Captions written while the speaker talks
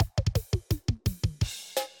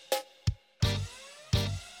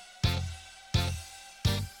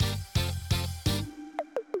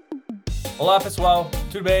Olá, pessoal.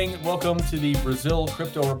 Tudo bem? Welcome to the Brazil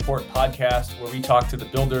Crypto Report podcast, where we talk to the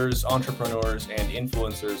builders, entrepreneurs, and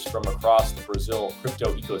influencers from across the Brazil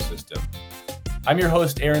crypto ecosystem. I'm your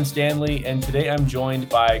host, Aaron Stanley, and today I'm joined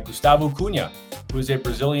by Gustavo Cunha, who is a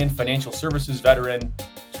Brazilian financial services veteran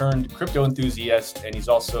turned crypto enthusiast, and he's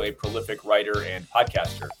also a prolific writer and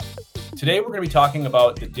podcaster. Today, we're going to be talking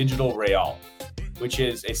about the digital real, which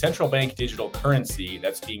is a central bank digital currency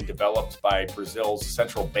that's being developed by Brazil's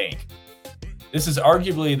central bank. This is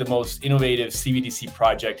arguably the most innovative CBDC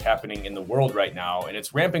project happening in the world right now, and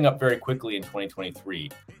it's ramping up very quickly in 2023.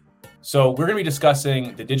 So we're going to be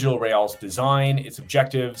discussing the digital real's design, its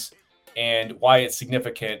objectives, and why it's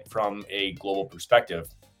significant from a global perspective.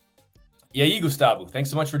 E aí, Gustavo, thanks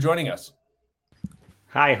so much for joining us.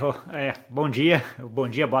 Hi, bom dia,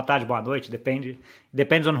 boa tarde, boa noite,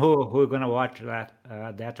 depends on who you're going to watch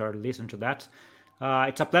that or listen to that.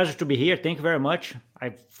 It's a pleasure to be here. Thank you very much.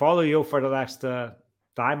 I follow you for the last time.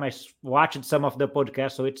 I watched some of the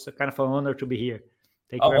podcasts, so it's kind of an honor to be here.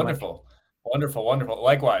 Thank you very wonderful. Much. Wonderful.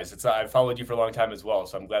 Likewise, I've followed you for a long time as well,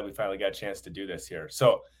 so I'm glad we finally got a chance to do this here.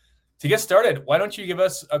 So to get started, why don't you give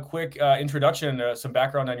us a quick introduction, some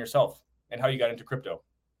background on yourself and how you got into crypto?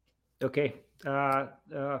 Okay.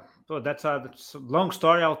 So that's a long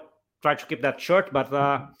story. I'll try to keep that short, but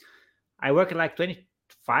I work like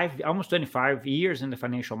almost 25 years in the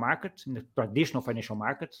financial markets, in the traditional financial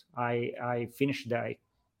markets. I finished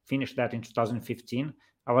that in 2015.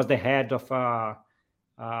 I was the head of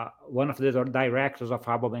one of the directors of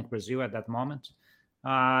Rabobank Brazil at that moment.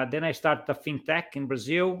 Then I started a fintech in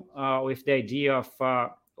Brazil with the idea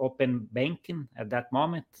of open banking at that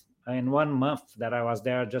moment. In 1 month that I was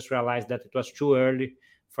there, I just realized that it was too early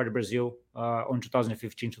for the Brazil on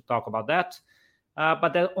 2015 to talk about that.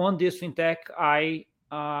 But then on this fintech, I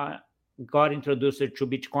got introduced to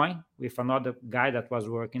Bitcoin with another guy that was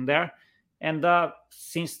working there. And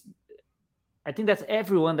since I think that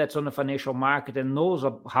everyone that's on the financial market and knows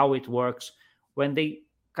how it works, when they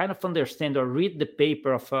kind of understand or read the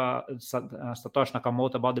paper of Satoshi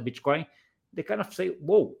Nakamoto about the Bitcoin, they kind of say,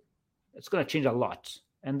 whoa, it's going to change a lot.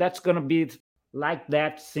 And that's going to be like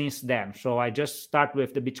that since then. So I just start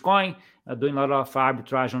with the Bitcoin, doing a lot of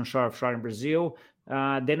arbitrage offshore in Brazil.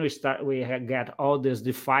 Then we get all this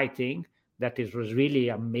DeFi thing that was really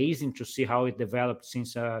amazing to see how it developed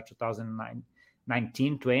since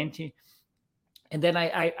 2019, 20. And then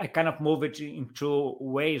I kind of move it in two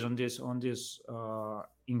ways on this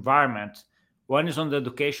environment. One is on the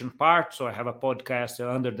education part. So I have a podcast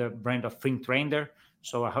under the brand of Think Trader.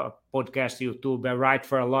 So I have a podcast, YouTube. I write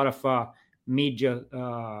for a lot of media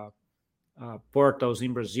portals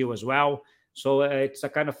in Brazil as well. So it's a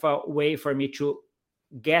kind of a way for me to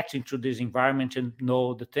get into this environment and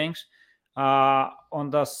know the things. On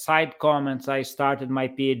the side comments, I started my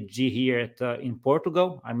PhD here in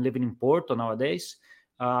Portugal. I'm living in Porto nowadays.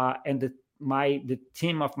 And the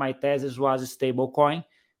theme of my thesis was stablecoin.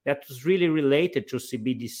 That was really related to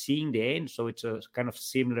CBDC in the end. So it's a kind of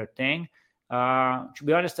similar thing. To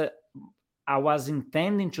be honest, I was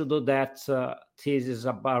intending to do that thesis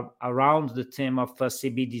around the theme of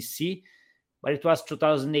CBDC, but it was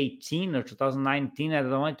 2018 or 2019. At the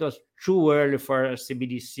moment, it was too early for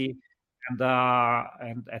CBDC, and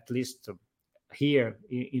at least here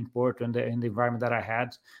in Porto, in the environment that I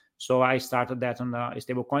had. So I started that on the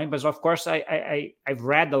stablecoin. But of course, I've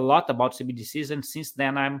read a lot about CBDCs, and since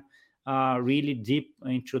then I'm really deep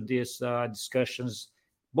into these discussions,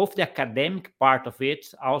 both the academic part of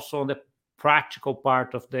it, also the practical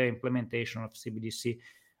part of the implementation of CBDC.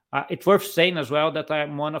 It's worth saying as well that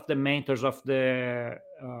I'm one of the mentors of the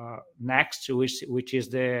Next, which is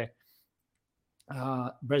the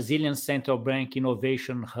Brazilian Central Bank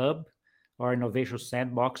Innovation Hub or Innovation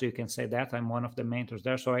Sandbox. You can say that. I'm one of the mentors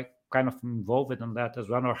there. So I kind of involved in that as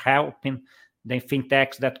well, or helping the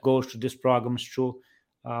fintechs that goes to these programs to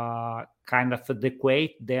kind of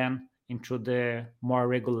adequate them into the more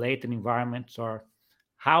regulated environments, or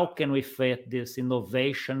how can we fit this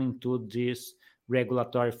innovation into this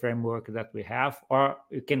regulatory framework that we have? Or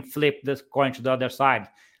you can flip this coin to the other side,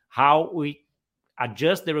 how we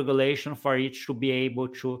adjust the regulation for it to be able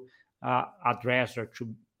to address or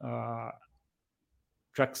to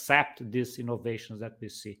accept these innovations that we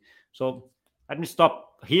see. So let me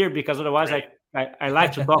stop here, because otherwise I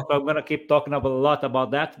like to talk. I'm going to keep talking a lot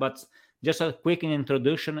about that, but just a quick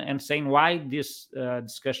introduction and saying why this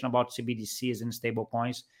discussion about CBDCs and stable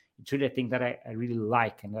coins. It's really a thing that I really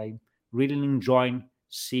like, and I really enjoy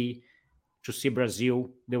to see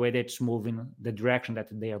Brazil the way that it's moving, the direction that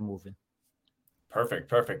they are moving.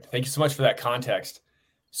 Perfect. Thank you so much for that context.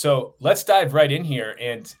 So let's dive right in here.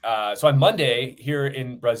 And so on Monday here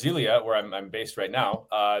in Brasilia, where I'm based right now,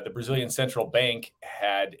 the Brazilian Central Bank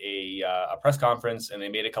had a press conference and they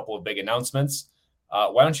made a couple of big announcements.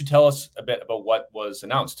 Why don't you tell us a bit about what was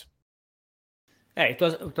announced? Yeah, it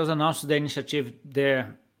was announced the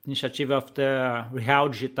initiative of the Real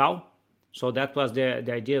Digital. So that was the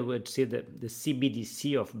idea. We'd see the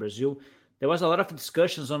CBDC of Brazil. There was a lot of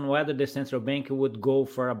discussions on whether the central bank would go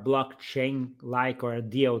for a blockchain like or a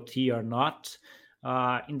DLT or not.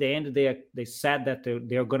 In the end, they said that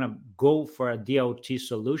they're going to go for a DLT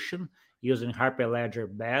solution using Hyperledger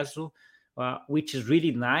Bezel, which is really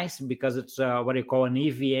nice because it's what you call an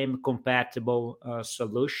EVM compatible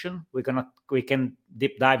solution. We can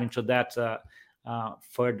deep dive into that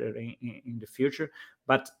further in the future.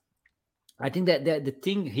 But I think that the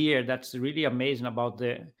thing here that's really amazing about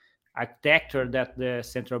the architecture that the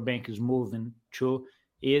central bank is moving to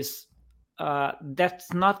is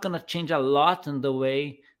that's not going to change a lot in the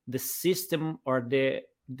way the system or the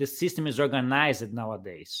system is organized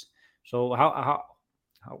nowadays. So how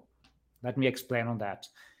let me explain on that.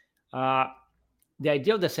 The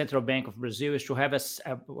idea of the Central Bank of Brazil is to have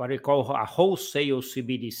what we call a wholesale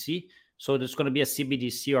CBDC. So there's going to be a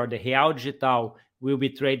CBDC, or the Real Digital will be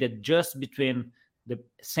traded just between the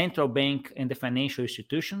central bank and the financial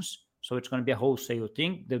institutions. So it's going to be a wholesale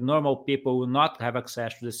thing. The normal people will not have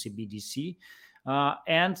access to the CBDC.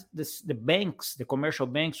 And the banks, the commercial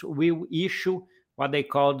banks, will issue what they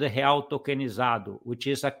call the Real Tokenizado, which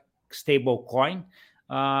is a stable coin.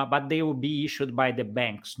 But they will be issued by the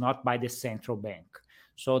banks, not by the central bank.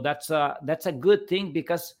 So that's a good thing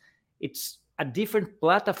because it's a different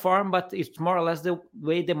platform, but it's more or less the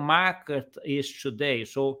way the market is today.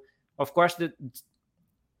 So, of course,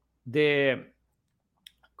 the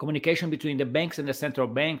communication between the banks and the central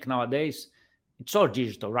bank nowadays, it's all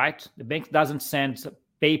digital, right? The bank doesn't send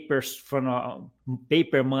paper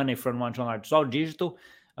money from one to another. It's all digital.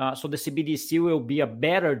 So the CBDC will be a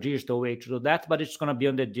better digital way to do that, but it's going to be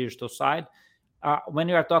on the digital side. When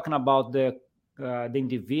you are talking about the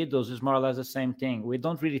individuals, it's more or less the same thing. We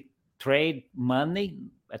don't really trade money,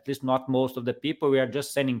 at least not most of the people. We are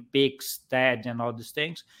just sending PIX, TED, and all these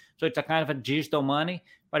things. So it's a kind of a digital money,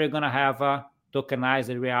 but you're going to have a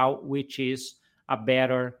tokenized real, which is a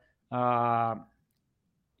better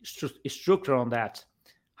structure on that.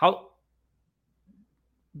 How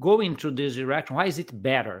going to this direction, why is it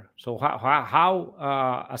better? So how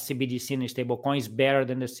a CBDC in a stablecoin is better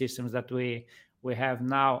than the systems that we have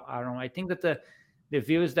now? I think that the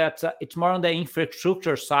view is that it's more on the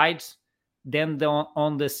infrastructure side than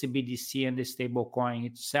on the CBDC and the stablecoin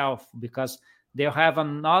itself, because they'll have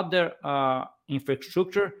another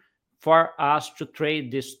infrastructure for us to trade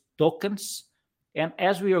these tokens. And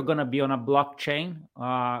as we are going to be on a blockchain,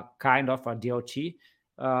 kind of a DLT,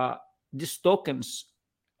 these tokens,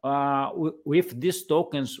 with these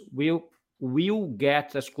tokens, we'll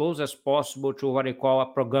get as close as possible to what we call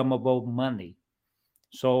a programmable money.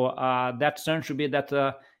 So that certainly should be that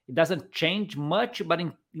it doesn't change much, but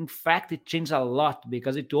in fact, it changes a lot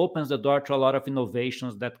because it opens the door to a lot of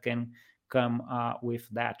innovations that can come with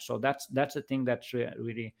that. So that's the thing that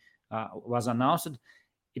really was announced.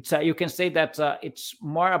 It's you can say that it's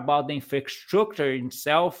more about the infrastructure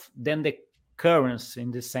itself than the currency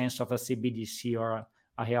in the sense of a CBDC or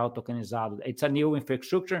a Real Tokenizado. It's a new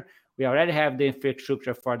infrastructure. We already have the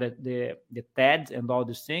infrastructure for the TED and all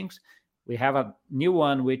these things. We have a new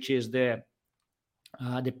one, which is the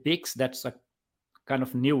PIX. That's a kind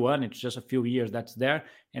of new one. It's just a few years that's there.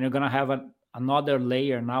 And we're going to have another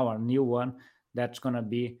layer now, a new one, that's going to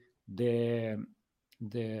be the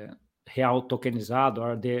Real Tokenizado,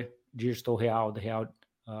 or the digital real,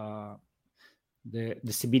 the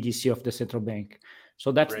CBDC of the central bank.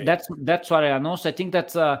 So that's what I announced. I think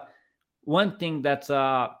that's one thing that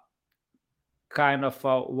kind of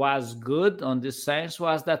was good on this sense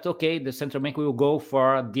was that, okay, the central bank will go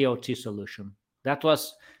for a DLT solution. That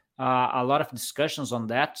was a lot of discussions on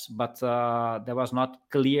that, but there was not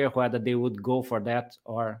clear whether they would go for that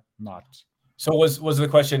or not. So was the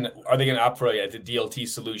question, are they going to opt for the DLT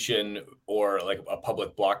solution or like a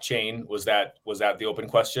public blockchain? Was that the open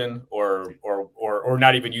question, or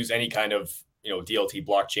not even use any kind of DLT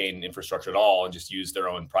blockchain infrastructure at all and just use their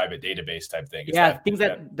own private database type thing? I think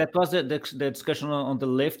that was the discussion on the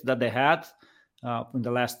lift that they had in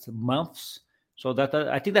the last months. So that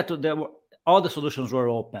I think that all the solutions were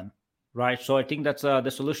open, right? So I think that's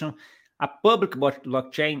the solution. A public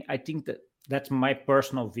blockchain, I think that's my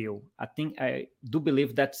personal view. I do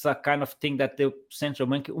believe that's a kind of thing that the central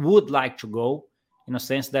bank would like to go, in a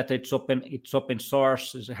sense that it's open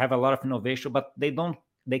source, have a lot of innovation, but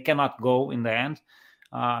they cannot go in the end.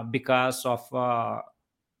 because of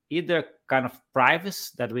either kind of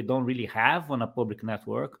privacy that we don't really have on a public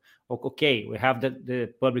network. Okay, we have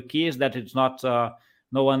the public keys that it's not,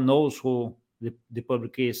 no one knows who the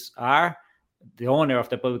public keys are, the owner of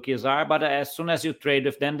the public keys are, but as soon as you trade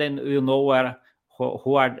with them, then you know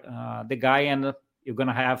who are the guy, and you're going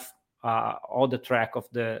to have all the track of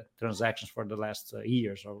the transactions for the last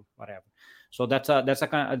years or whatever. So that's a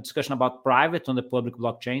kind of discussion about private on the public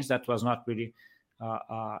blockchains that was not really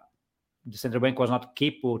the central bank was not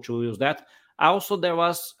capable to use that. Also, there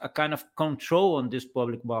was a kind of control on this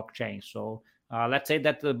public blockchain. So let's say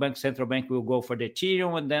that the central bank will go for the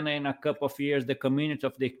Ethereum, and then in a couple of years, the community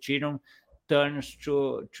of the Ethereum turns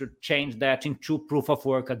to change that into proof of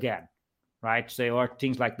work again, right? Say, or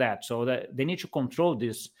things like that. So they need to control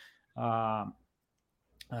this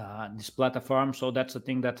platform. So that's the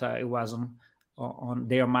thing that it wasn't on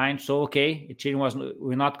their mind. So okay, Ethereum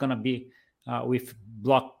we're not going to be with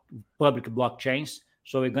public blockchains,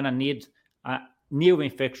 so we're going to need a new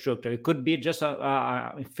infrastructure. It could be just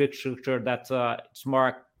a infrastructure that it's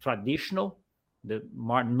more traditional, the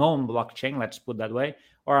more known blockchain, let's put that way,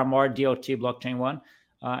 or a more DLT blockchain one.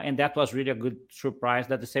 And that was really a good surprise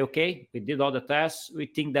that they say, okay, we did all the tests. We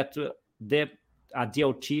think that the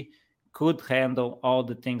DLT could handle all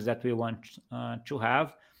the things that we want to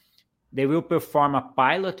have. They will perform a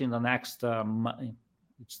pilot in the next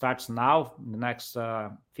it starts now, in the next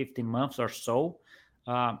 15 months or so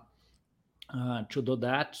to do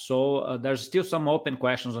that. So there's still some open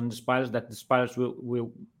questions on these pilots that these pilots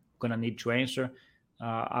will going to need to answer.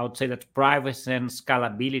 I would say that privacy and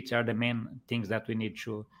scalability are the main things that we need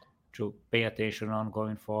to pay attention on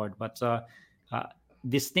going forward. But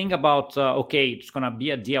this thing about, okay, it's going to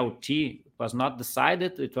be a DLT was not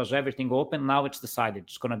decided. It was everything open. Now it's decided.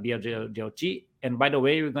 It's going to be a DLT. And by the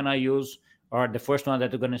way, we're going to use, or the first one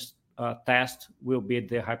that we're going to test will be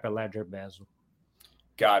the Hyperledger Bezel.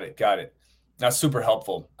 Got it. That's super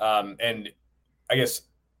helpful. And I guess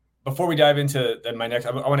before we dive into my next,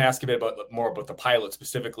 I want to ask a bit more about the pilot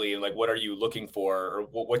specifically, and like, what are you looking for, or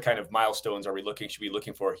what kind of milestones should we be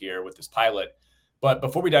looking for here with this pilot? But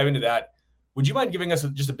before we dive into that, would you mind giving us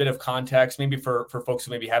just a bit of context, maybe for folks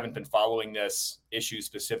who maybe haven't been following this issue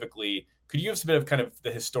specifically? Could you give us a bit of kind of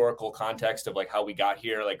the historical context of like how we got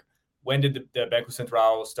here? Like, when did the Banco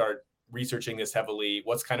Central start researching this heavily?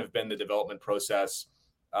 What's kind of been the development process?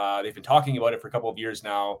 They've been talking about it for a couple of years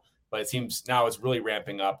now, but it seems now it's really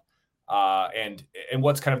ramping up. And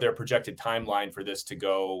what's kind of their projected timeline for this to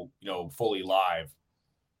go, fully live?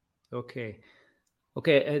 Okay.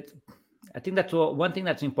 I think that one thing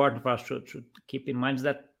that's important for us to keep in mind is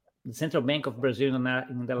that the Central Bank of Brazil in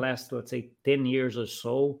the last, let's say, 10 years or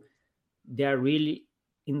so, they are really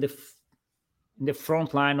in the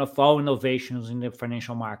front line of all innovations in the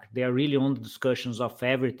financial market. They are really on the discussions of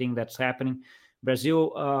everything that's happening.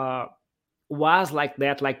 Brazil was like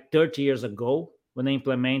that like 30 years ago when they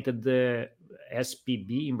implemented the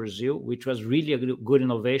SPB in Brazil, which was really a good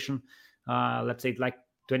innovation. Let's say like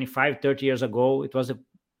 25, 30 years ago, it was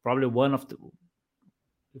probably one of the,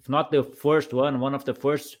 if not the first one of the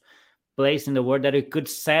first place in the world that you could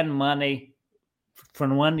send money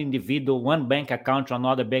from one individual, one bank account to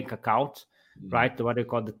another bank account, right? What they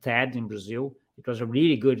call the TED in Brazil. It was a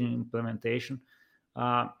really good implementation.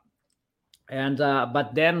 But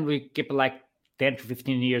then we keep like 10 to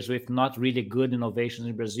 15 years with not really good innovations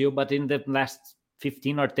in Brazil. But in the last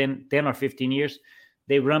 10 or 15 years,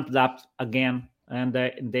 they ramped up again, and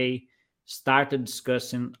they started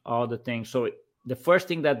discussing all the things. So the first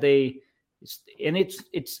thing that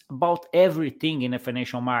it's about everything in the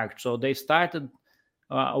financial market. So they started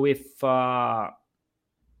with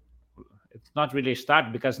it's not really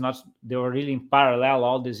start because they were really in parallel,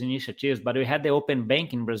 all these initiatives, but we had the open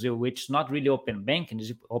bank in Brazil, which is not really open banking,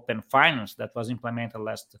 it's open finance that was implemented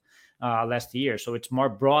last year. So it's more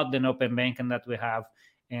broad than open banking that we have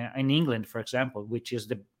in England, for example, which is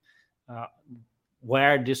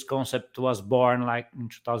where this concept was born, like in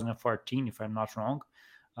 2014, if I'm not wrong.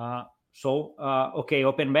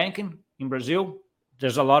 Open banking in Brazil,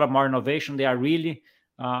 there's a lot of more innovation. They are really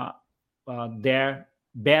they're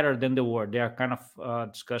better than the world. They are kind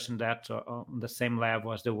of discussing that on the same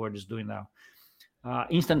level as the world is doing now.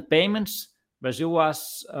 Instant payments, Brazil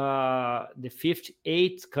was the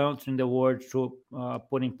 58th country in the world to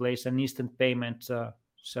put in place an instant payment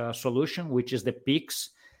solution, which is the PIX.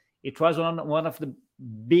 It was one of the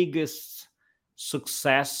biggest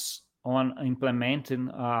success on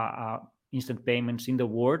implementing instant payments in the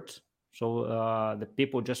world. So the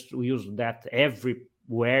people just use that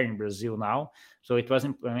everywhere in Brazil now. So it was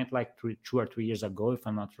implemented like 2 or 3 years ago, if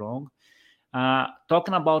I'm not wrong.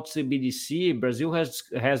 Talking about CBDC, Brazil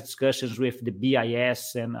has discussions with the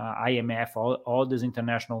BIS and IMF, all these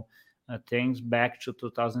international things back to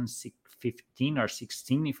 2015 or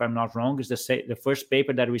 16, if I'm not wrong, is the first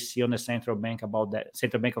paper that we see on the Central Bank about that,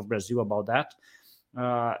 Central Bank of Brazil about that.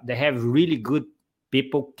 They have really good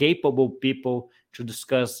people, capable people to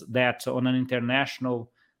discuss that on an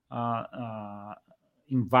international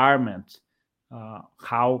environment,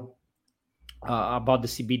 how about the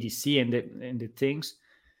CBDC and the things.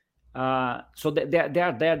 So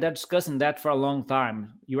they're discussing that for a long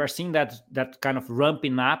time. You are seeing that kind of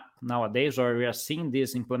ramping up nowadays, or we are seeing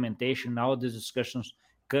this implementation now, these discussions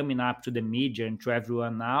coming up to the media and to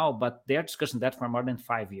everyone now, but they're discussing that for more than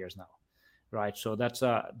 5 years now, right? So that's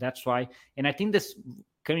why, and I think this,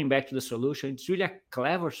 coming back to the solution, it's really a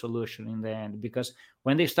clever solution in the end, because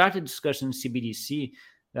when they started discussing CBDC,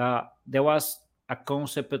 there was a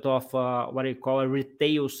concept of what you call a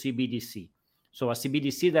retail CBDC. So a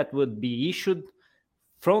CBDC that would be issued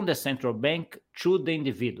from the central bank to the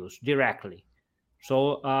individuals directly.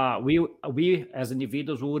 So we as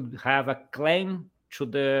individuals would have a claim to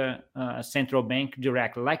the central bank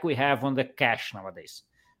directly, like we have on the cash nowadays,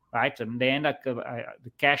 right? And then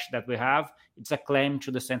the cash that we have, it's a claim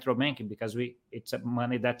to the central bank because it's a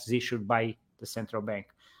money that's issued by the central bank.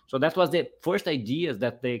 So that was the first ideas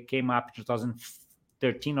that they came up in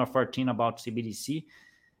 2013 or 14 about CBDC.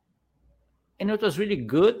 And it was really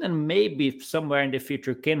good, and maybe somewhere in the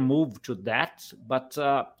future can move to that. But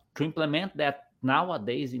to implement that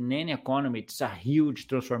nowadays in any economy, it's a huge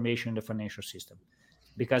transformation in the financial system.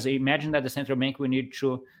 Because imagine that the central bank will need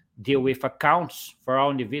to deal with accounts for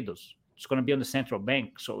all individuals. It's going to be on the central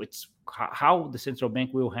bank. So it's how the central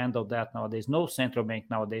bank will handle that nowadays. No central bank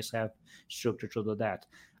nowadays have structure to do that.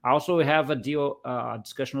 Also, we have a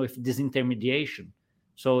discussion with disintermediation.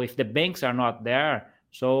 So if the banks are not there,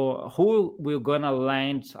 so who will gonna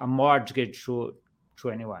lend a mortgage to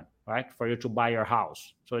anyone, right? For you to buy your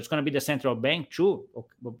house. So it's gonna be the central bank too.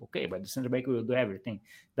 Okay, but the central bank will do everything.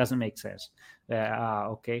 Doesn't make sense.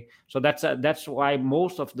 Okay, so that's why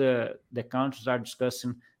most of the countries are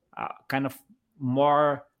discussing kind of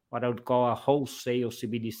more what I would call a wholesale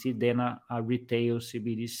CBDC than a retail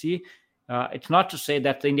CBDC. It's not to say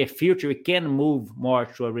that in the future we can move more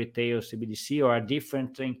to a retail CBDC or a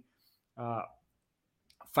different thing.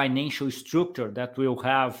 Financial structure that will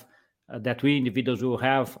have that we individuals will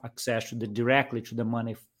have access to directly to the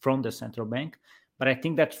money from the central bank. But I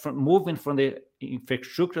think that moving from the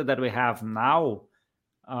infrastructure that we have now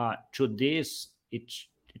to this, it's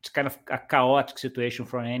kind of a chaotic situation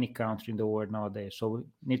for any country in the world nowadays. So we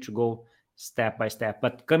need to go step by step.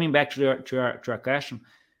 But coming back to your question,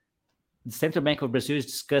 the Central Bank of Brazil is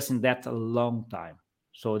discussing that a long time.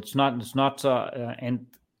 So it's not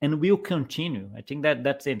and will continue. I think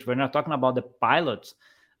that's it. We're not talking about the pilots.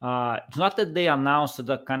 It's not that they announced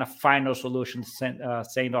the kind of final solution saying,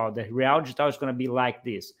 oh, the real digital is going to be like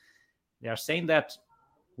this. They are saying that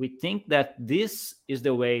we think that this is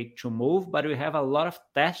the way to move, but we have a lot of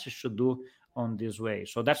tests to do on this way.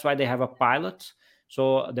 So that's why they have a pilot.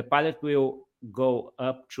 So the pilot will go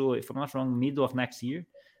up to, if I'm not wrong, middle of next year.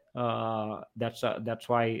 That's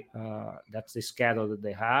why that's the schedule that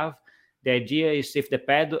they have. The idea is if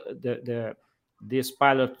this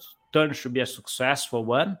pilot turns to be a successful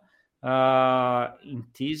one, in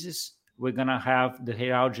thesis, we're going to have the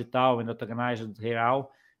Real Digital and the tokenized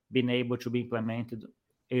Real being able to be implemented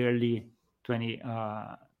early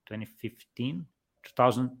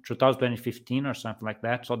 2015 or something like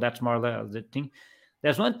that. So that's more or less the thing.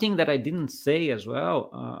 There's one thing that I didn't say as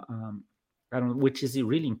well, which is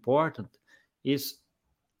really important, is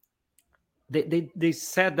they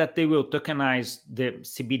said that they will tokenize the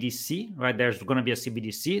CBDC, right? There's going to be a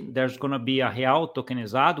CBDC. There's going to be a Real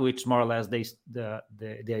tokenizado, which more or less the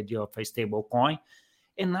idea of a stable coin.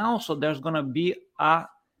 And also there's going to be a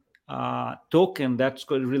token that's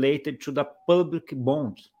related to the public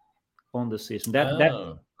bonds on the system.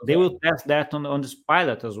 Okay. They will test that on this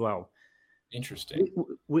pilot as well. Interesting.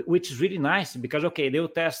 Which is really nice because, okay, they will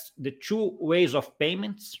test the two ways of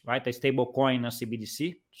payments, right? A stable coin and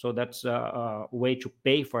CBDC. So that's a way to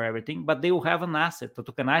pay for everything. But they will have an asset, a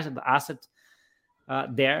tokenized asset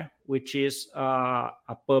there, which is a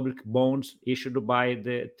public bonds issued by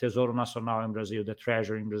the Tesouro Nacional in Brazil, the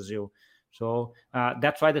Treasury in Brazil. So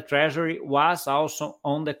that's why the Treasury was also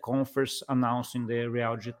on the conference announcing the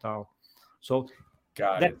Real Digital. So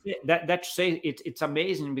that say it's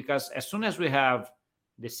amazing because as soon as we have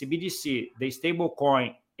the CBDC, the stable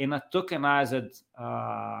coin, and a tokenized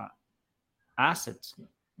asset,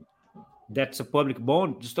 that's a public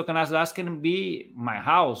bond. This tokenized asset can be my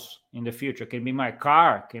house in the future, can be my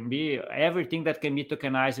car, can be everything that can be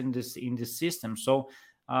tokenized in this system. So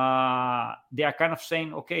they are kind of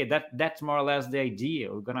saying, okay, that's more or less the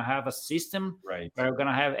idea. We're gonna have a system Right. where we're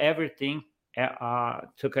gonna have everything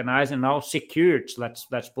tokenized, and all securities,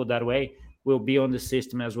 let's put that way, will be on the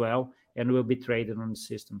system as well, and will be traded on the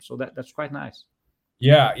system. So that's quite nice.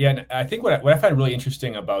 Yeah, yeah. And I think what I find really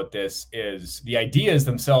interesting about this is the ideas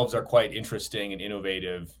themselves are quite interesting and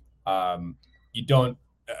innovative. You don't.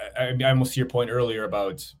 I mean, I almost see your point earlier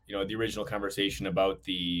about the original conversation about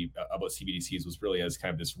about CBDCs was really as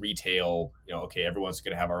kind of this retail. Okay, everyone's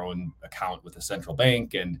going to have our own account with a central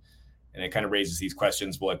bank, and it kind of raises these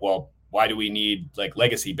questions. Well, why do we need like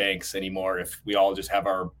legacy banks anymore if we all just have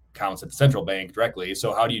our accounts at the central bank directly?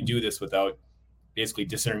 So how do you do this without basically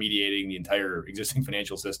disintermediating the entire existing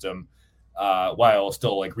financial system while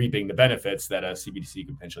still like reaping the benefits that a CBDC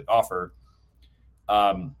could potentially offer?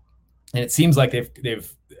 And it seems like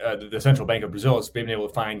the Central Bank of Brazil has been able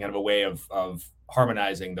to find kind of a way of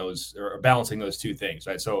harmonizing those or balancing those two things,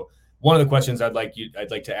 right? So one of the questions I'd like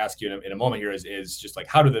to ask you in a moment here is just like,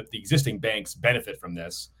 how do the existing banks benefit from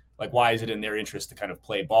this? Like, why is it in their interest to kind of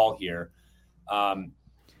play ball here? But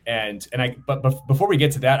before we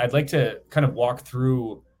get to that, I'd like to kind of walk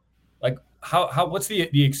through like what's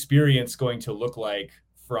the experience going to look like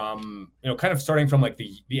from kind of starting from like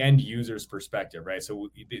the end user's perspective, right? So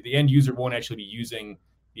the end user won't actually be using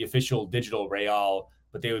the official digital real,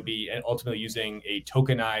 but they would be ultimately using a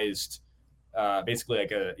tokenized, basically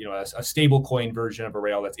like a stable coin version of a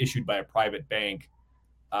real that's issued by a private bank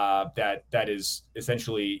that is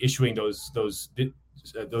essentially issuing those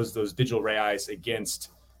digital reais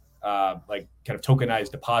against like kind of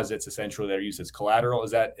tokenized deposits essentially that are used as collateral.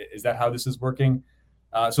 Is that how this is working?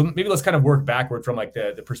 So maybe let's kind of work backward from like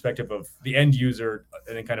the perspective of the end user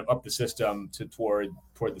and then kind of up the system toward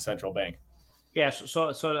the central bank. Yes. So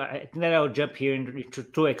I think that I'll jump here into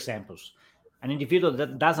two examples. An individual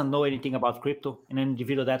that doesn't know anything about crypto and an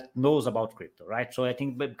individual that knows about crypto, right? So I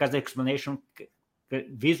think because the explanation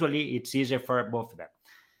visually, it's easier for both of them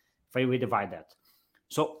if we divide that.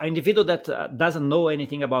 So an individual that doesn't know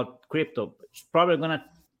anything about crypto is probably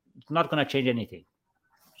not gonna change anything.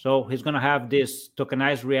 So he's gonna have this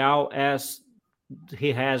tokenized real as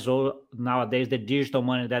he has nowadays the digital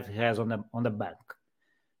money that he has on the bank,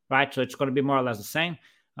 right? So it's gonna be more or less the same,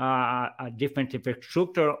 a different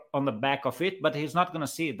infrastructure on the back of it, but he's not gonna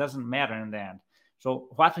see it. Doesn't matter in the end. So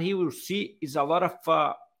what he will see is a lot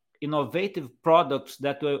of innovative products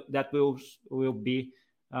that will be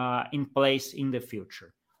in place in the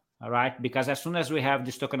future. All right, because as soon as we have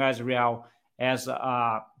this tokenized real as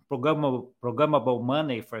programmable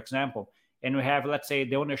money, for example, and we have, let's say,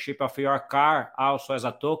 the ownership of your car also as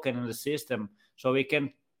a token in the system, so we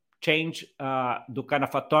can change the kind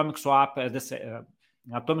of atomic swap.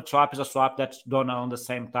 Atomic swap is a swap that's done on the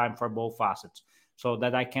same time for both assets, so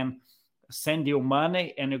that I can send you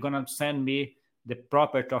money and you're gonna send me the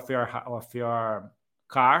property of your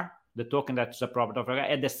car, the token that's the property of your car,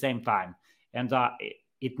 at the same time, and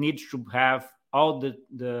it needs to have all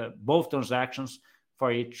the both transactions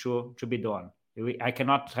for it to be done. I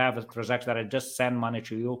cannot have a transaction that I just send money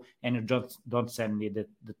to you and you don't send me the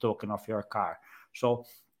token of your car. So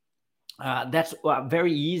that's a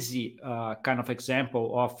very easy kind of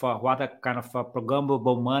example of what a kind of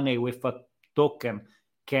programmable money with a token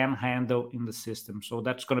can handle in the system. So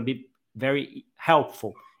that's going to be very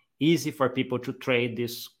helpful, easy for people to trade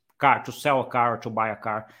this car, to sell a car, or to buy a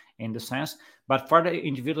car in the sense. But for the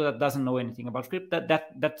individual that doesn't know anything about crypto,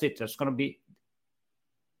 that's it. There's going to be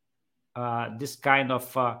this kind of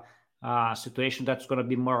situation that's going to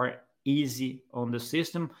be more easy on the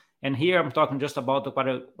system. And here I'm talking just about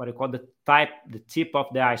what I call the tip of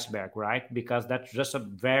the iceberg, right? Because that's just a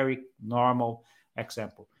very normal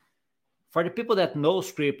example. For the people that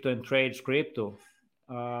knows crypto and trades crypto,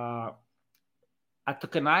 a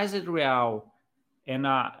tokenized real and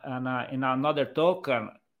another token,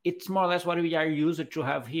 it's more or less what we are used to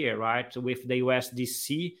have here, right? So with the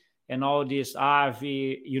USDC and all this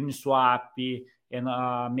Aave, Uniswap, and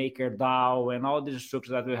MakerDAO, and all these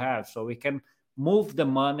structures that we have. So we can move the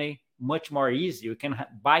money much more easy. We can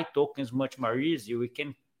buy tokens much more easy. We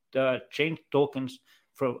can change tokens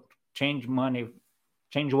change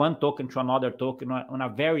one token to another token on a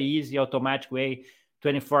very easy, automatic way,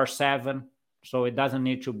 24/7. So it doesn't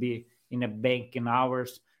need to be in a banking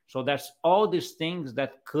hours. So that's all these things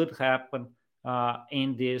that could happen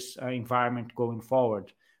in this environment going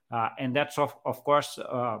forward. And that's, of course,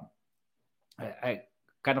 I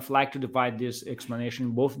kind of like to divide this explanation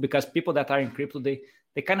in both, because people that are in crypto, they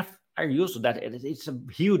kind of are used to that. It's a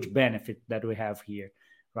huge benefit that we have here,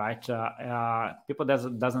 right? People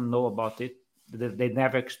doesn't know about it. They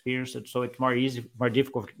never experienced it, so it's more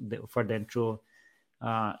difficult for them to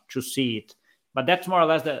see it. But that's more or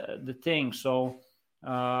less the thing. So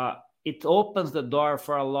it opens the door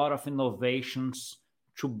for a lot of innovations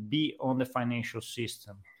to be on the financial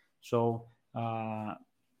system. So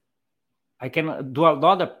I can do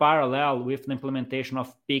another parallel with the implementation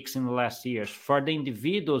of PIX in the last years. For the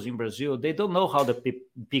individuals in Brazil, they don't know how the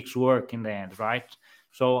PIX work in the end, right?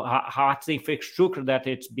 So what's the infrastructure that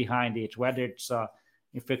it's behind it, whether it's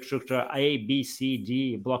infrastructure A, B, C,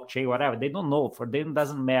 D, blockchain, whatever. They don't know. For them, it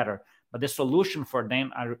doesn't matter. But the solution for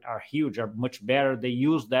them are huge, are much better. They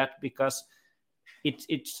use that because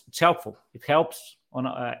it's helpful. It helps on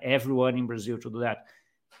everyone in Brazil to do that.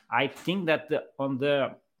 I think that on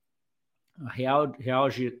the Real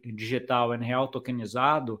Digital and Real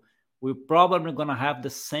Tokenizado, we're probably going to have the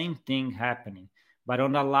same thing happening, but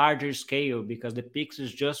on a larger scale, because the PIX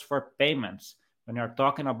is just for payments. When you're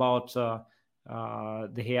talking about the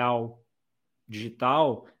Real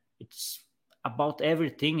Digital, it's about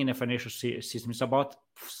everything in the financial system. It's about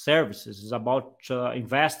services, it's about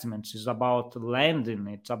investments, it's about lending,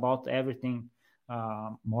 it's about everything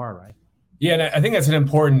more, right? Yeah, and I think that's an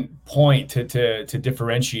important point to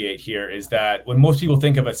differentiate here, is that when most people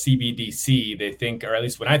think of a CBDC, they think, or at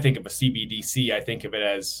least when I think of a CBDC, I think of it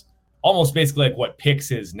as almost basically like what PIX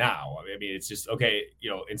is now. I mean, it's just, okay,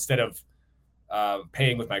 instead of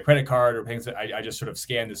paying with my credit card or paying, I just sort of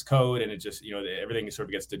scan this code, and it just, everything sort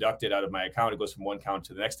of gets deducted out of my account. It goes from one account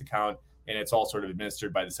to the next account, and it's all sort of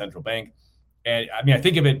administered by the central bank. And I mean, I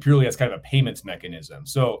think of it purely as kind of a payments mechanism.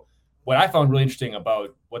 So what I found really interesting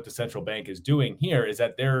about what the central bank is doing here is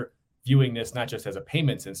that they're viewing this not just as a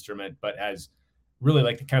payments instrument, but as really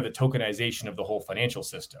like the kind of the tokenization of the whole financial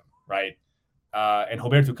system, right? And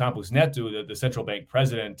Roberto Campos Neto, the central bank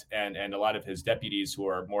president, and a lot of his deputies who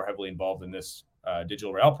are more heavily involved in this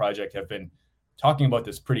digital real project have been talking about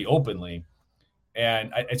this pretty openly.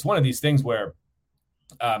 And it's one of these things where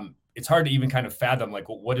it's hard to even kind of fathom, like,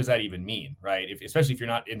 what does that even mean, right? Especially if you're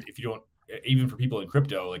not if you don't, even for people in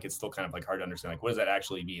crypto, like, it's still kind of like hard to understand, like, what does that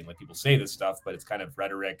actually mean? Like, people say this stuff, but it's kind of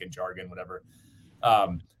rhetoric and jargon, whatever.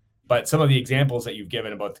 But some of the examples that you've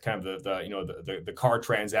given about the car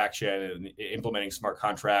transaction and implementing smart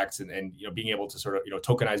contracts and being able to sort of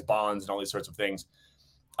tokenize bonds and all these sorts of things.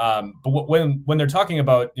 But when they're talking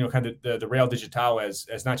about kind of the Real Digital as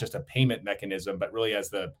not just a payment mechanism, but really as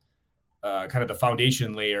the kind of the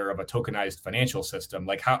foundation layer of a tokenized financial system,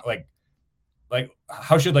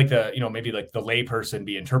 how should maybe like the layperson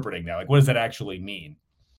be interpreting that? Like, what does that actually mean?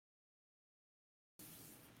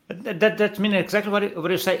 That means exactly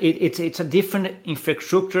what you say. It's a different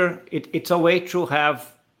infrastructure. It's a way to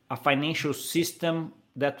have a financial system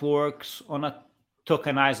that works on a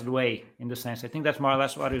tokenized way, in the sense. I think that's more or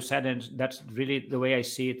less what you said, and that's really the way I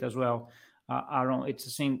see it as well. Aaron, it's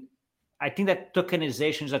the same. I think that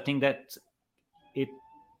tokenization is a thing that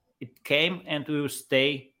it came and will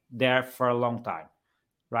stay there for a long time,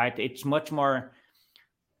 right? It's much more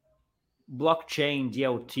blockchain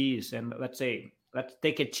DLTs, and let's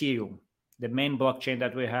take Ethereum, the main blockchain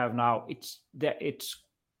that we have now. It's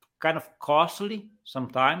kind of costly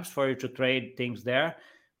sometimes for you to trade things there,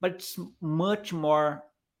 but it's much more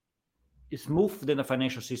smooth than the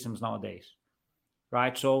financial systems nowadays,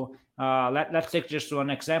 right? So let's take just one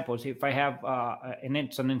example. So if I have, and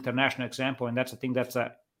it's an international example, and that's a thing that's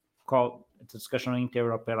called discussion on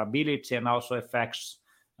interoperability, and also affects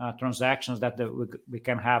transactions that we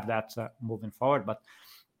can have that moving forward. But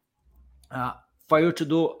for you to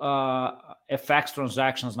do FX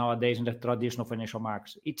transactions nowadays in the traditional financial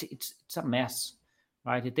markets, it's a mess,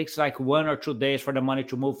 right? It takes like 1 or 2 days for the money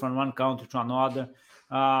to move from one country to another.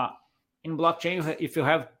 In blockchain, if you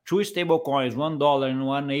have 2 stable coins, $1 and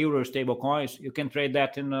 €1 stable coins, you can trade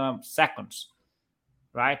that in seconds,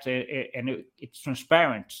 right? And it's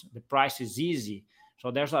transparent. The price is easy.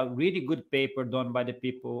 So there's a really good paper done by the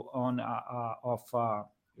people on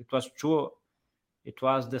it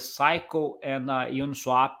was the Cycle and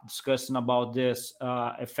Uniswap discussing about this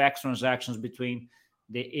FX transactions between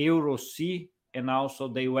the Euro C and also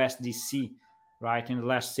the USDC, right, in the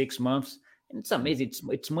last 6 months. And it's amazing.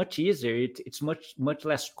 It's much easier. It's much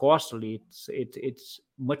less costly. It's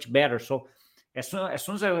much better. So as soon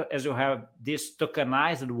as you have this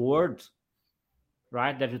tokenized world,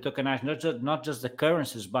 right, that you tokenize not just the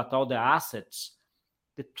currencies but all the assets,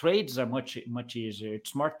 the trades are much easier.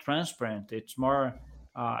 It's more transparent. It's more.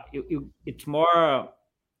 It's more.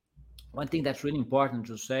 One thing that's really important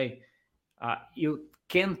to say: you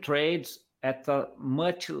can trade at a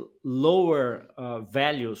much lower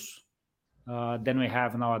values than we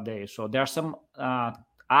have nowadays. So there are some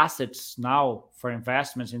assets now for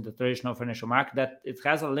investments in the traditional financial market that it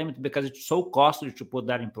has a limit because it's so costly to put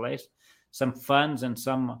that in place. Some funds and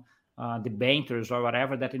some debentures or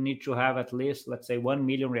whatever that you need to have at least, let's say, 1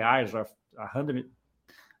 million reais or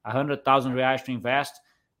 100,000 reais to invest.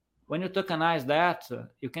 When you tokenize that,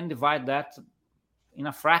 you can divide that in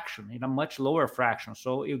a fraction, in a much lower fraction.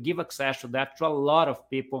 So you give access to that to a lot of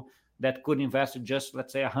people that could invest just,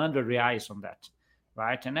 let's say, 100 reais on that,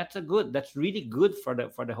 right? And that's really good for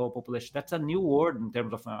the whole population. That's a new word in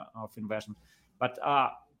terms of investment. But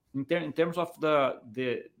in terms of the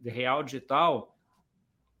real digital,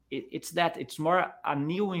 it's more a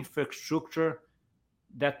new infrastructure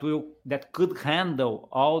that could handle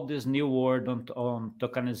all this new world on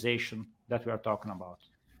tokenization that we are talking about.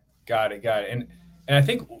 Got it. And I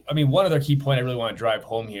think, one other key point I really want to drive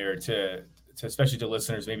home here to especially to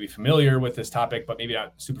listeners maybe familiar with this topic, but maybe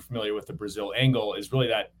not super familiar with the Brazil angle, is really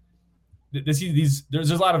that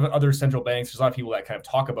there's a lot of other central banks. There's a lot of people that kind of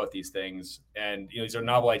talk about these things, and these are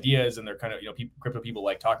novel ideas, and they're kind of crypto people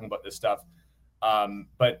like talking about this stuff.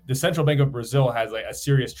 But the Central Bank of Brazil has like a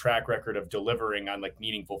serious track record of delivering on like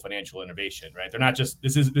meaningful financial innovation, right? They're not just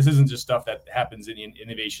this isn't just stuff that happens in an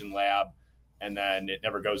innovation lab and then it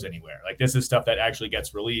never goes anywhere. Like this is stuff that actually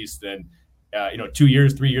gets released. And 3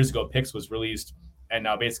 years ago, Pix was released, and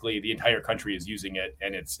now basically the entire country is using it,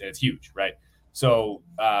 and it's huge, right? So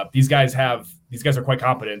these guys are quite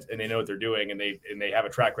competent, and they know what they're doing, and they have a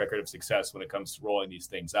track record of success when it comes to rolling these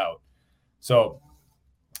things out. So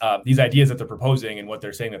these ideas that they're proposing and what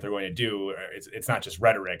they're saying that they're going to do, it's not just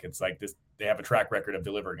rhetoric. It's like this; they have a track record of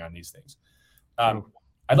delivering on these things.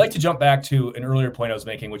 I'd like to jump back to an earlier point I was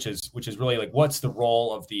making, which is really like what's the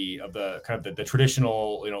role of the kind of the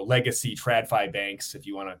traditional legacy TradFi banks, if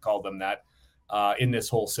you want to call them that, in this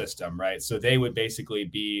whole system, right? So they would basically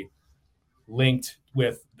be linked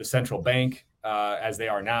with the central bank as they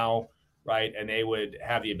are now, right? And they would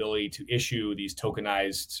have the ability to issue these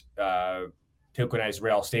tokenized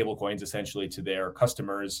real stable coins essentially to their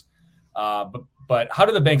customers. But how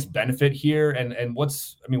do the banks benefit here, and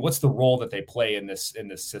what's the role that they play in this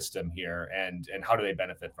system here, and how do they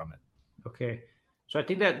benefit from it? Okay, so I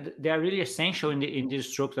think that they are really essential in this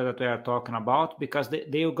structure that we are talking about, because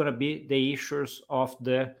they are going to be the issuers of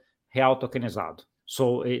the real tokenizado.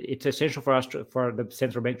 So it's essential for the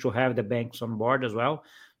central bank to have the banks on board as well.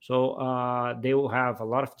 So they will have a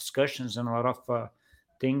lot of discussions and a lot of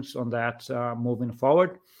things on that moving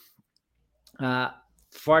forward.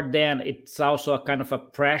 For them, it's also a kind of a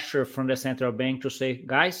pressure from the central bank to say,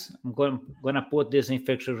 guys, I'm going to put this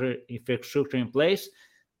infrastructure in place.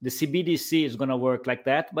 The CBDC is going to work like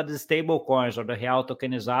that, but the stable coins or the real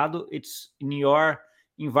tokenizado, it's in your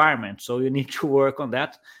environment. So you need to work on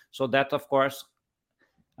that. So that, of course,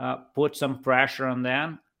 puts some pressure on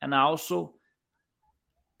them, and also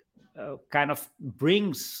kind of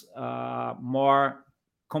brings more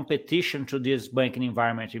competition to this banking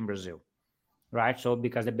environment in Brazil. Right, so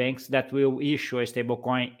because the banks that will issue a stable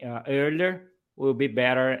coin earlier will be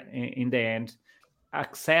better in the end,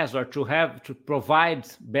 access or to provide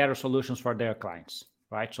better solutions for their clients,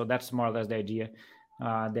 right? So that's more or less the idea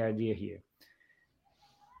here.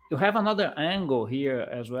 You have another angle here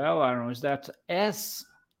as well, Aaron, is that as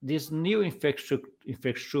this new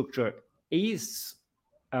infrastructure is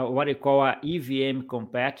what you call a EVM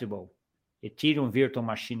compatible, Ethereum virtual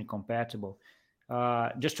machine compatible.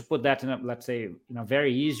 Just to put that let's say, in a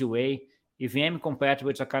very easy way, EVM compatible,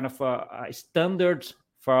 it's a kind of a standard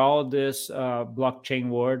for all this blockchain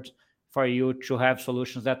world for you to have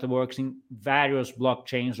solutions that works in various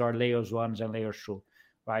blockchains or layers 1 and layers 2,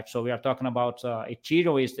 right? So we are talking about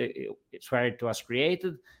Ethereum it's where it was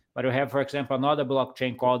created, but we have, for example, another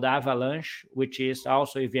blockchain called Avalanche, which is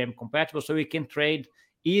also EVM compatible, so we can trade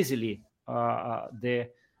easily the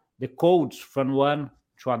codes from one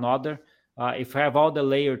to another. If you have all the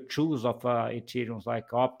layer 2s of Ethereum,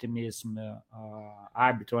 like Optimism,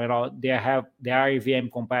 Arbitrum, and all, they are EVM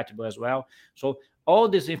compatible as well. So all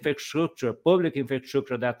this infrastructure, public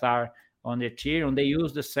infrastructure that are on Ethereum, they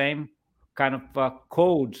use the same kind of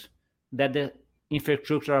code that the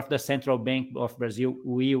infrastructure of the Central Bank of Brazil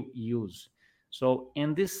will use. So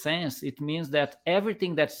in this sense, it means that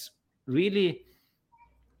everything that's really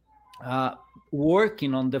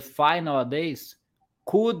working on DeFi nowadays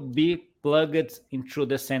could be plugged into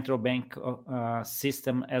the central bank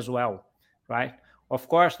system as well, right? Of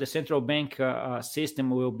course, the central bank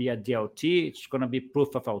system will be a DLT. It's going to be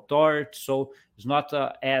proof of authority, so it's not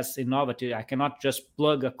as innovative. I cannot just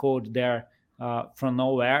plug a code there from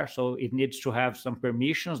nowhere, so it needs to have some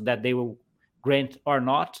permissions that they will grant or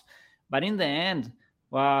not. But in the end,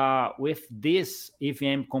 with this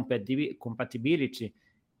EVM compatibility,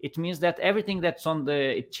 it means that everything that's on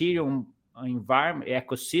the Ethereum environment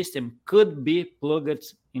ecosystem could be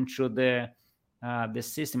plugged into the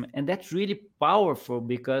system, and that's really powerful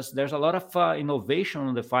because there's a lot of innovation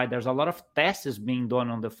on DeFi. There's a lot of tests being done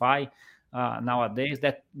on DeFi nowadays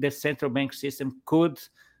that the central bank system could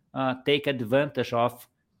take advantage of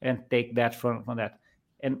and take that from that.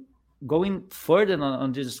 And going further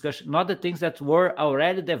on this discussion, not the things that were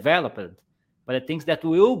already developed, but the things that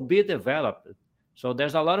will be developed. So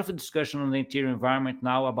there's a lot of discussion on the Ethereum environment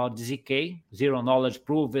now about ZK, zero knowledge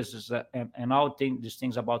proof, and all these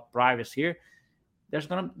things about privacy here.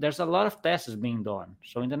 There's a lot of tests being done.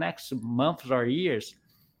 So in the next months or years,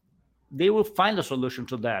 they will find a solution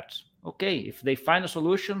to that. Okay, if they find a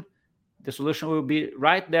solution, the solution will be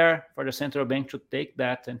right there for the central bank to take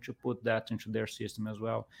that and to put that into their system as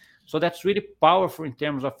well. So that's really powerful in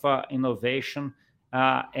terms of innovation,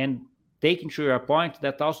 and taking to your point,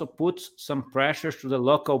 that also puts some pressures to the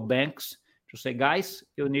local banks to say, guys,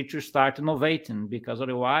 you need to start innovating, because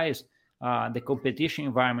otherwise the competition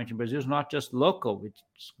environment in Brazil is not just local,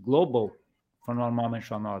 it's global from one moment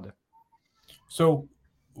to another. So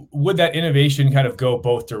would that innovation kind of go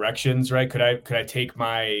both directions, right? Could I take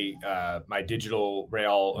my my digital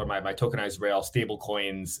rail or my tokenized rail stable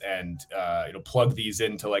coins and plug these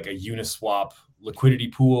into like a Uniswap liquidity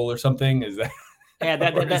pool or something? Is that Yeah,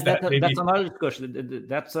 that's another discussion.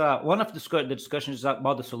 That's one of the discussions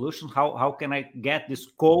about the solution. How can I get this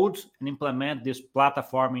code and implement this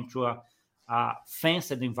platform into a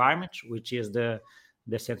fenced environment, which is the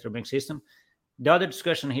central bank system? The other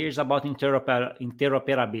discussion here is about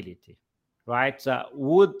interoperability, right?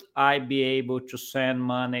 Would I be able to send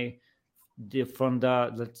money from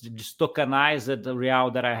this tokenized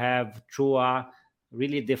real that I have to a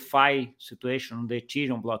really DeFi situation on the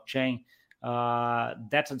Ethereum blockchain?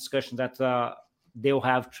 That's a discussion that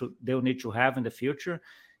they'll need to have in the future.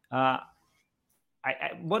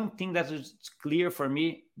 One thing that is clear for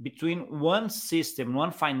me, between one system,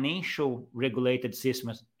 one financial regulated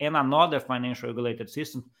system and another financial regulated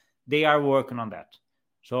system, they are working on that.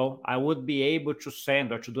 So I would be able to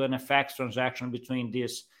send or to do an FX transaction between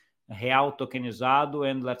this real tokenizado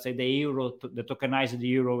and, let's say, the euro, the tokenized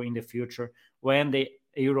euro in the future, when the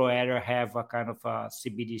euro area have a kind of a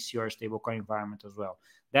CBDC or stablecoin environment as well.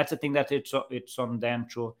 That's the thing that it's on them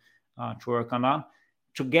to work on.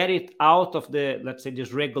 To get it out of the, let's say,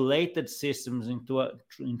 these regulated systems into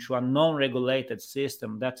a non-regulated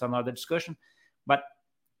system, that's another discussion. But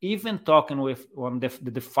even talking on the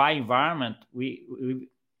DeFi environment, we've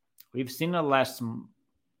seen in the last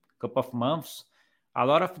couple of months a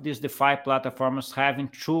lot of these DeFi platforms having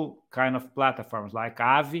two kind of platforms, like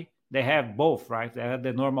Aave. They have both, right? They have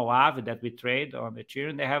the normal Aave that we trade on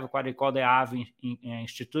Ethereum. They have what they call the Aave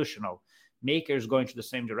institutional. Makers going to the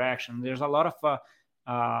same direction. There's a lot of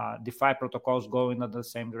DeFi protocols going in the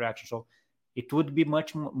same direction. So it would be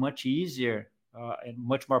much easier and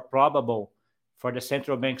much more probable for the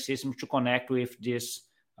central bank system to connect with these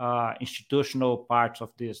institutional parts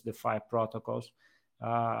of these DeFi protocols.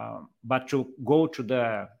 But to go to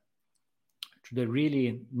the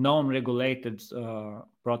really non-regulated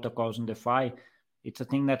protocols in DeFi, it's a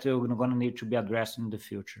thing that we're going to need to be addressed in the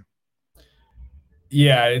future.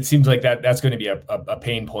 Yeah, it seems like that's going to be a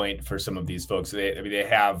pain point for some of these folks. They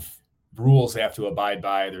have rules they have to abide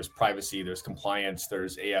by. There's privacy, there's compliance,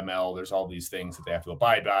 there's AML, there's all these things that they have to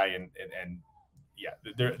abide by, and yeah,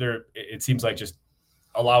 it seems like just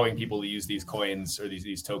allowing people to use these coins or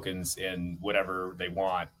these tokens in whatever they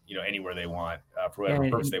want, anywhere they want, for whatever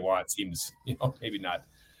purpose they want, seems maybe not.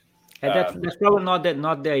 And that's probably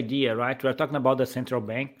not the idea, right? We're talking about the central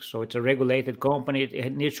bank, so it's a regulated company.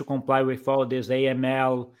 It needs to comply with all this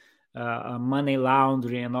AML, money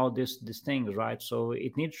laundering, and all these things, right? So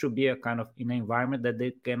it needs to be a kind of in an environment that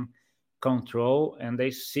they can control and they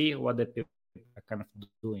see what the people are kind of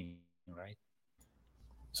doing, right?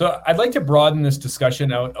 So I'd like to broaden this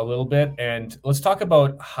discussion out a little bit, and let's talk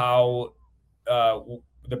about how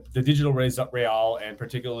the digital real, and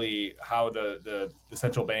particularly how the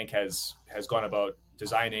central bank has gone about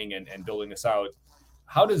designing and building this out.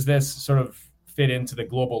 How does this sort of fit into the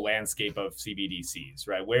global landscape of CBDCs,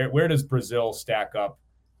 right? Where does Brazil stack up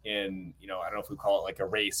in, I don't know if we call it like a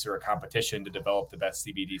race or a competition to develop the best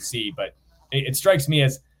CBDC, but it strikes me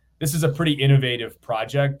as this is a pretty innovative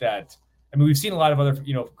project that, we've seen a lot of other,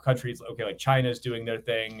 countries, like China's doing their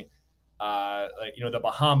thing. The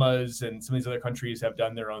Bahamas and some of these other countries have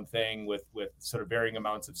done their own thing with sort of varying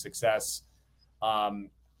amounts of success.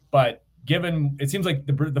 But it seems like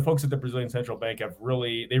the folks at the Brazilian Central Bank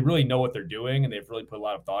really know what they're doing, and they've really put a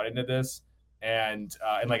lot of thought into this. and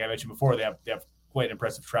like I mentioned before, they have quite an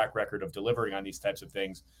impressive track record of delivering on these types of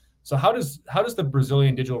things. So how does the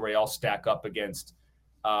Brazilian digital real stack up against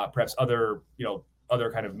perhaps other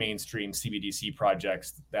kind of mainstream CBDC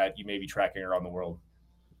projects that you may be tracking around the world?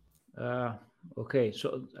 Okay,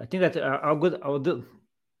 so I think that I'll do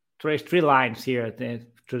trace three lines here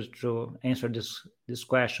to answer this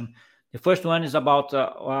question. The first one is about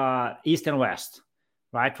East and West,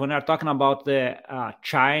 right? When we're talking about the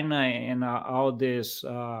China and all these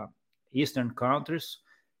Eastern countries,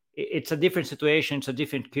 it's a different situation. It's a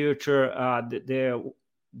different culture.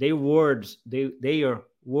 Their words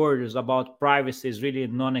about privacy is really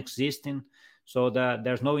non-existent. So that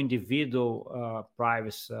there's no individual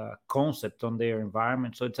privacy concept on their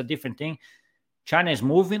environment. So it's a different thing. China is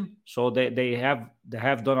moving, so they have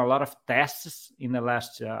done a lot of tests in the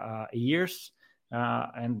last years,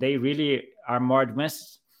 and they really are more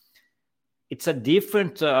advanced. It's a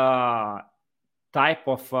different type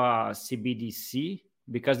of CBDC,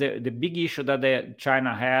 because the big issue that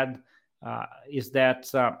China had is that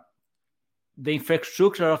the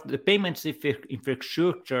infrastructure of the payments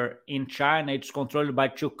infrastructure in China, it's controlled by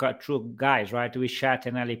two guys, right? WeChat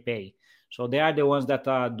and Alipay. So they are the ones that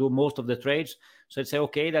do most of the trades. So it's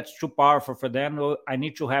okay, that's too powerful for them. I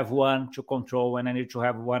need to have one to control, and I need to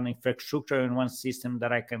have one infrastructure and one system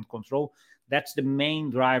that I can control. That's the main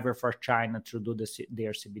driver for China to do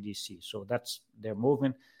their CBDC. So that's their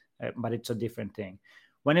movement, but it's a different thing.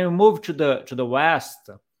 When we move to the West,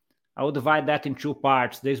 I will divide that in two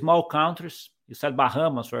parts. The small countries, you said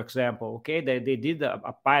Bahamas, for example. Okay, they did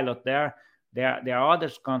a pilot there. There are other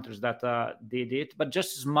countries that did it, but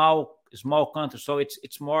just small countries. So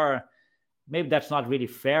it's more, maybe that's not really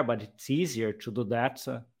fair, but it's easier to do that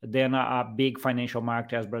than a big financial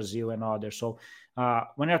market as Brazil and others. So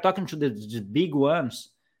when you're talking to the big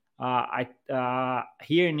ones,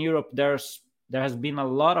 here in Europe, there has been a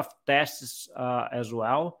lot of tests as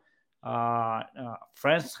well.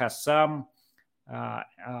 France has some,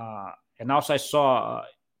 and also I saw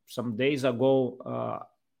some days ago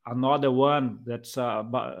another one that's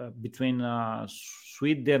between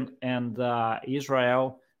Sweden and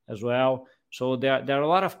Israel as well. So there are a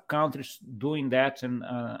lot of countries doing that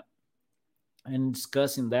and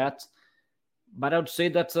discussing that. But I would say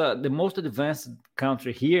that the most advanced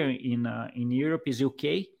country here in Europe is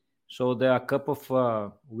UK. So there a couple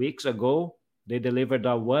of weeks ago, they delivered a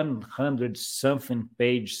 100-something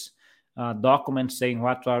page document saying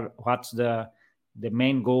what's the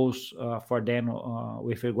main goals for them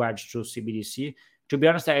with regards to CBDC. To be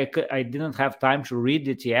honest, I didn't have time to read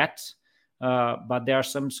it yet, but there are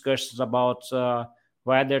some discussions about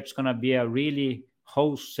whether it's going to be a really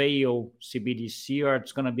wholesale CBDC or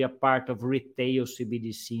it's going to be a part of retail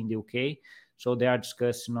CBDC in the UK. So they are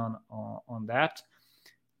discussing on that.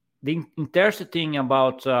 The interesting thing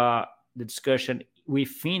about the discussion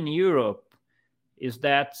within Europe is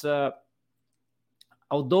that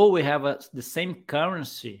although we have the same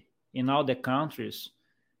currency in all the countries,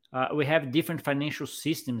 we have different financial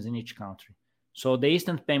systems in each country. So the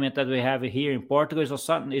instant payment that we have here in Portugal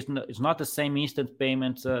is not the same instant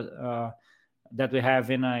payment that we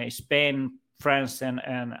have in Spain, France,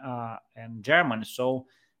 and Germany. So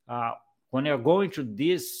when you're going to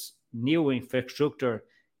this new infrastructure,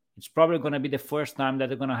 it's probably going to be the first time that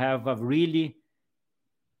they're going to have a really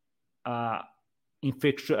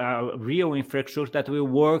real infrastructure that will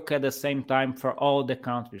work at the same time for all the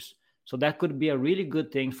countries. So that could be a really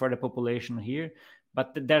good thing for the population here.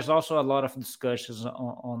 But there's also a lot of discussions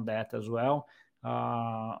on that as well.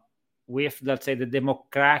 With, let's say, the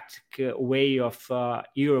democratic way of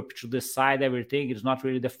Europe to decide everything is not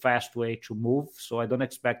really the fast way to move. So I don't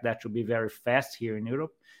expect that to be very fast here in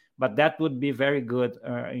Europe. But that would be very good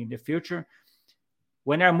in the future.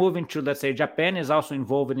 When they're moving to, let's say, Japan is also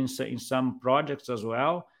involved in some projects as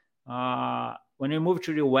well. When we move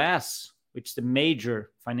to the US, which is the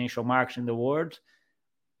major financial market in the world,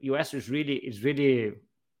 US is really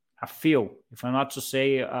a few, if I'm not to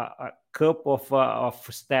say a couple of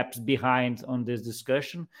steps behind on this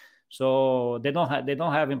discussion. So they don't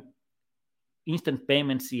have instant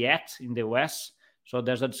payments yet in the US. So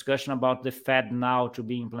there's a discussion about the Fed now to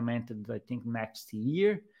be implemented, I think, next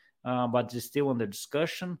year, but it's still under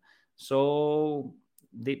discussion. So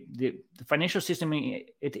the financial system,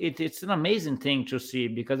 it's an amazing thing to see,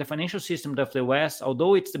 because the financial system of the West,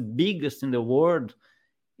 although it's the biggest in the world,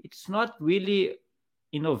 it's not really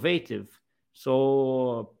innovative.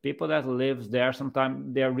 So people that live there,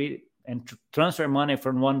 sometimes they're really, and to transfer money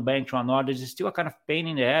from one bank to another is still a kind of pain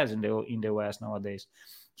in the ass in the West nowadays.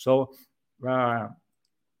 So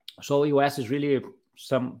US is really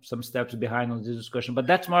some steps behind on this discussion. But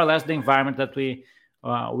that's more or less the environment that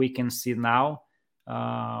we can see now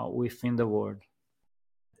within the world.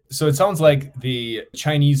 So it sounds like the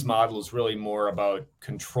Chinese model is really more about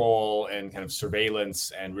control and kind of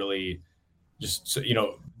surveillance, and really just,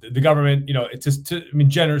 the government, it's just,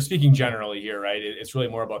 speaking generally here, right? It's really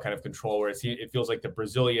more about kind of control, where it feels like the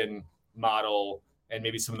Brazilian model, and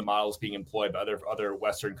maybe some of the models being employed by other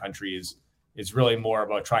Western countries, is really more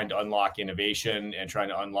about trying to unlock innovation and trying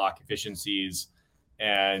to unlock efficiencies.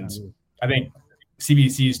 And I think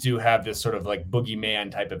CBDCs do have this sort of like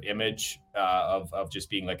boogeyman type of image of just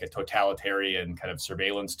being like a totalitarian kind of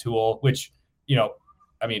surveillance tool, which,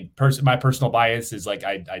 my personal bias is like,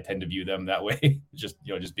 I tend to view them that way.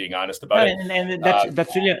 just being honest about it. And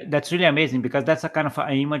that's really amazing, because that's a kind of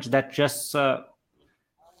an image that just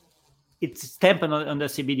it's stamped on the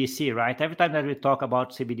CBDC, right? Every time that we talk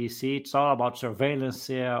about CBDC, it's all about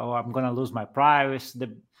surveillance, or I'm going to lose my privacy.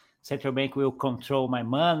 The central bank will control my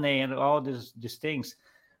money and all these things.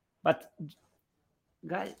 But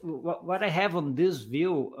guys, what I have on this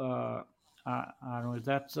view, Aaron, is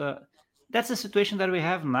that that's the situation that we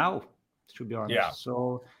have now, to be honest. Yeah.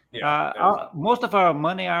 So most of our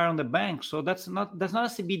money are on the bank. So that's not a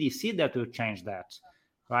CBDC that will change that,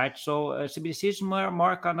 right? So CBDC is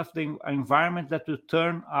more kind of the environment that will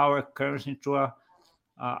turn our currency into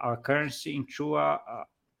a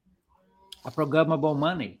programmable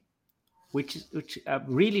money, which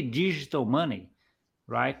really digital money,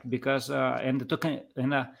 right? Because and the token,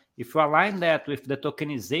 and if you align that with the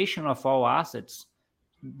tokenization of all assets,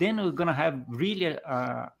 then we're gonna have really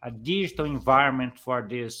a digital environment for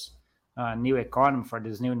this new economy, for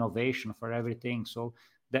this new innovation, for everything. So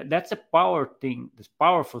that's a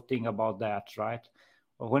powerful thing about that, right?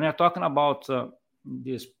 When you're talking about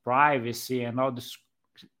this privacy and all this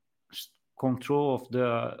control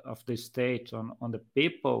of the state on the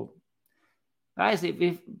people, guys,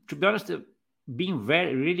 if to be honest, being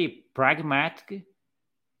really pragmatic,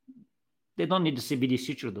 they don't need the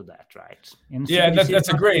CBDC to do that, right? And yeah, that's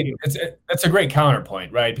a great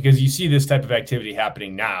counterpoint, right? Because you see this type of activity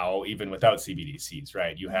happening now, even without CBDCs,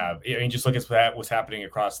 right? You have, just look at what's happening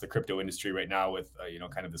across the crypto industry right now with,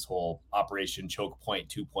 kind of this whole Operation Choke Point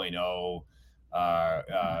 2.0,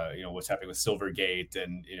 what's happening with Silvergate,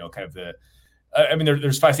 and kind of the.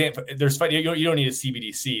 There's you don't need a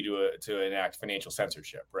CBDC to enact financial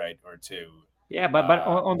censorship, right? Or to but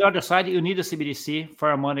on the other side, you need a CBDC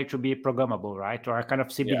for money to be programmable, right? Or a kind of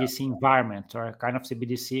CBDC environment, or a kind of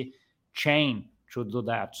CBDC chain to do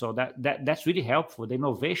that. So that's really helpful. The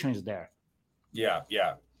innovation is there. Yeah.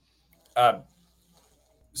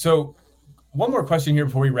 So one more question here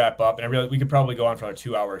before we wrap up, and I realize we could probably go on for another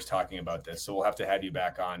 2 hours talking about this. So we'll have to have you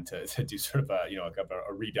back on to do sort of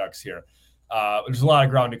a redux here. There's a lot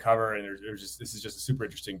of ground to cover, and this is just a super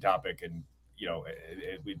interesting topic, and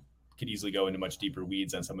we could easily go into much deeper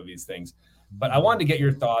weeds on some of these things. But I wanted to get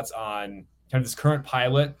your thoughts on kind of this current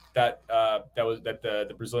pilot that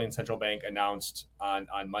the Brazilian central bank announced on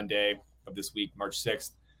Monday of this week, March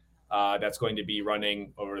 6th. That's going to be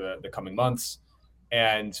running over the coming months.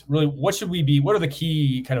 And really, what are the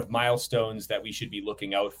key kind of milestones that we should be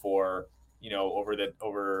looking out for, over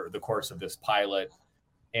the course of this pilot?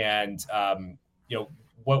 And how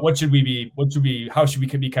should we be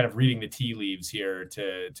kind of reading the tea leaves here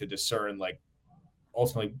to discern, like,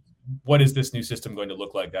 ultimately, what is this new system going to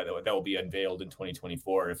look like that will be unveiled in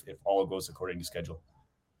 2024 if all goes according to schedule?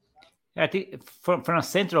 I think from a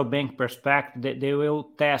central bank perspective, they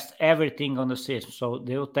will test everything on the system. So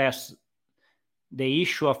they will test the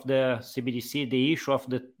issue of the CBDC, the issue of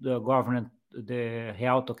the government, the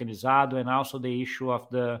real tokenizado, and also the issue of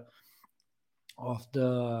the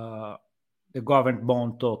government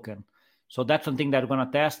bond token. So that's something that we're going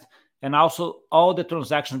to test. And also all the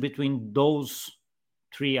transactions between those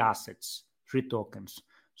three tokens.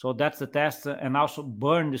 So that's the test. And also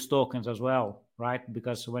burn these tokens as well, right?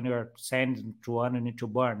 Because when you're sending to one, you need to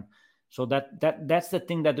burn. So that's the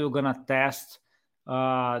thing that we're going to test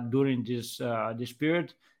during this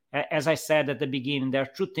period. As I said at the beginning, there are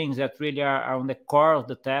two things that really are on the core of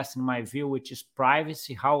the test, in my view, which is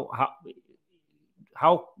privacy, how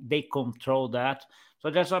they control that. So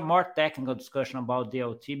there's a more technical discussion about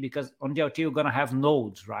DLT, because on DLT, you're going to have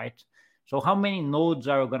nodes, right? So how many nodes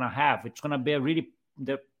are we going to have? It's going to be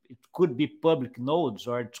it could be public nodes,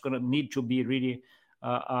 or it's going to need to be really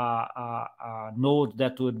a node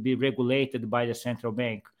that would be regulated by the central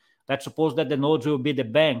bank. Let's suppose that the nodes will be the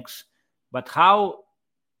banks, but how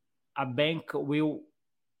a bank will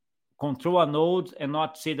control a node and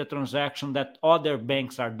not see the transaction that other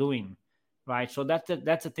banks are doing, right? So that's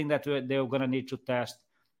the thing that they're going to need to test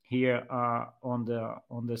here on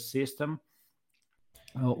the system,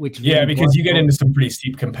 which is really because you get important. into some pretty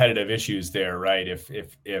steep competitive issues there, right?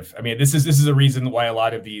 If I mean, this is a reason why a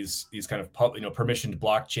lot of these kind of permissioned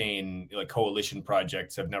blockchain like coalition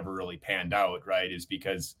projects have never really panned out, right? Is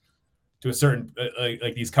because to a certain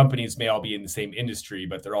like these companies may all be in the same industry,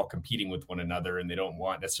 but they're all competing with one another, and they don't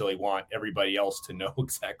necessarily want everybody else to know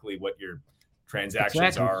exactly what your transactions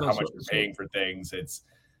Exactly. are, how much you're paying for things. It's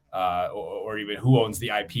or even who owns the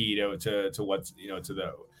IP to what's to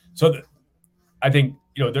the I think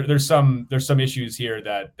there's some issues here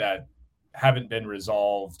that haven't been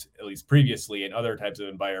resolved at least previously in other types of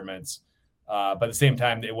environments. But at the same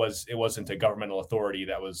time, it wasn't a governmental authority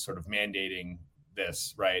that was sort of mandating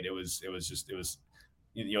this, right? It was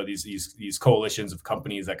these coalitions of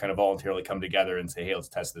companies that kind of voluntarily come together and say, hey, let's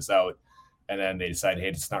test this out, and then they decide, hey,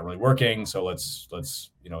 it's not really working, so let's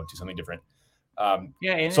do something different. And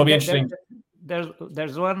so it'll be interesting.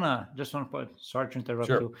 There's one just one point. Sorry to interrupt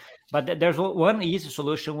Sure. you, but there's one easy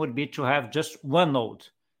solution would be to have just one node,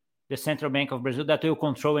 the Central Bank of Brazil, that will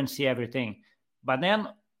control and see everything. But then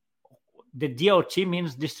the DLT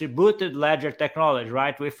means distributed ledger technology,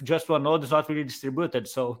 right? With just one node, it's not really distributed.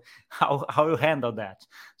 So how you handle that?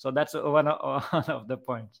 So that's one of the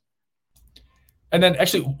points. And then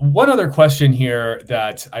actually one other question here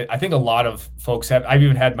that I think a lot of folks have, I've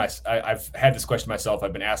had this question myself.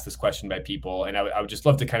 I've been asked this question by people, and I would just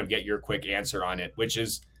love to kind of get your quick answer on it, which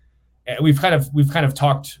is we've talked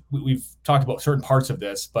about certain parts of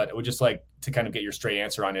this, but I would just like to kind of get your straight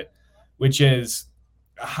answer on it, which is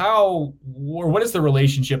what is the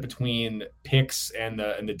relationship between PIX and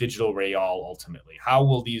the digital real ultimately? How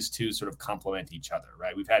will these two sort of complement each other,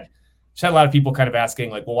 right? We've had a lot of people kind of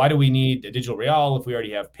asking like, well, why do we need a digital real if we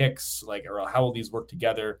already have PIX? Like, or how will these work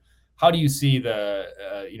together? How do you see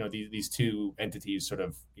these two entities sort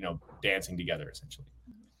of dancing together essentially?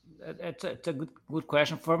 It's a good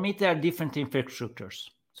question. For me, they are different infrastructures,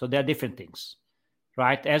 so they are different things,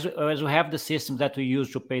 right? As we have the system that we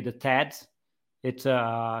use to pay the TEDs, it's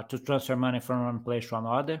to transfer money from one place to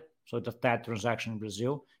another. So it's a TED transaction in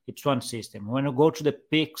Brazil. It's one system. When you go to the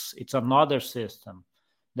PIX, it's another system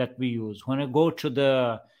that we use. When you go to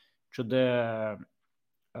the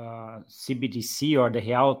CBDC or the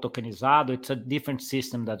real tokenizado, it's a different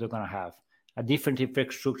system that we're going to have, a different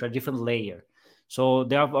infrastructure, a different layer. So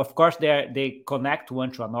they are, of course, they connect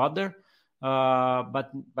one to another,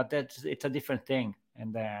 but it's a different thing.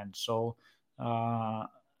 And then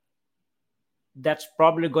that's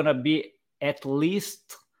probably going to be at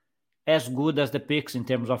least as good as the PIX in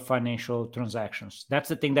terms of financial transactions. That's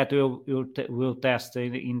the thing that we'll test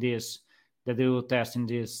in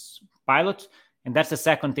this pilot. And that's the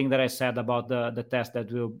second thing that I said about the test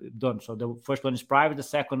that we'll done. So the first one is private. The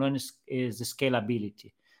second one is the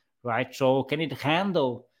scalability, right? So can it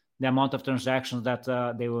handle the amount of transactions that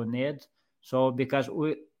they will need? So because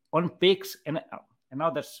on PIX, and now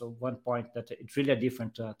that's one point that it's really a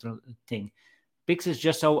different thing. PIX is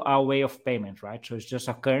just a way of payment, right? So it's just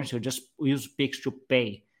a currency. We just use PIX to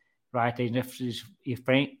pay, right? And if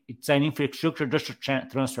it's an infrastructure just to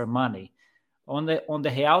transfer money. On the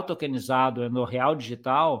real tokenizado and the real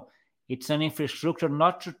digital, it's an infrastructure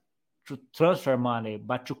not to transfer money,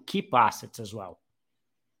 but to keep assets as well,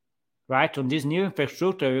 right? On this new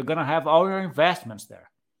infrastructure, you're going to have all your investments there,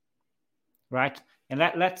 right? And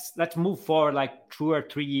let's move forward like 2 or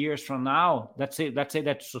 3 years from now. Let's say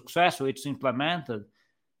that's successful, it's implemented.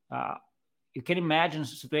 You can imagine a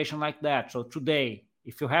situation like that. So today,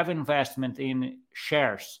 if you have investment in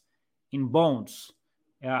shares, in bonds,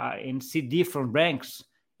 in CD from banks,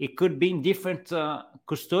 it could be in different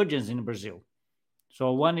custodians in Brazil.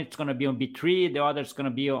 So one, it's going to be on B3, the other is going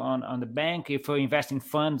to be on the bank. If you invest in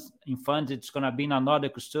funds, it's going to be in another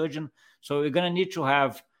custodian. So you're going to need to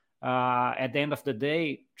have, at the end of the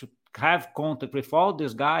day, to have contact with all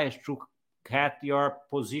these guys to get your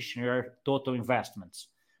position, your total investments,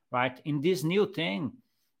 right? In this new thing,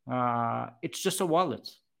 it's just a wallet,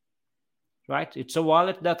 right? It's a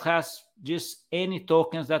wallet that has just any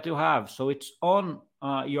tokens that you have. So it's on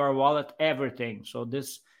your wallet, everything. So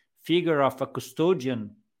this figure of a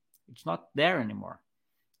custodian, it's not there anymore,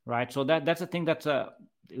 right? So that's a thing that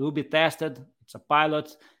it will be tested. It's a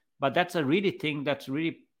pilot, but that's a really thing that's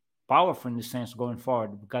really powerful in the sense going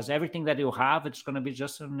forward, because everything that you have, it's going to be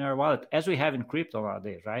just in your wallet, as we have in crypto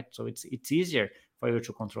nowadays, right? So it's easier for you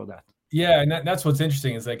to control that. Yeah, and that's what's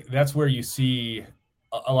interesting is like that's where you see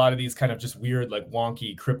a lot of these kind of just weird, like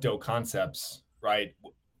wonky crypto concepts, right?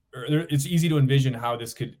 It's easy to envision how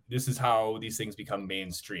this is how these things become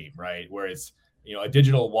mainstream, right? Where it's a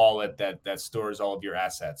digital wallet that stores all of your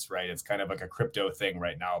assets, right? It's kind of like a crypto thing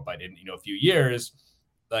right now, but in a few years,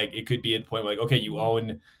 Like it could be at the point where, like, okay, you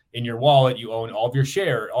own in your wallet, you own all of your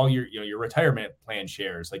your retirement plan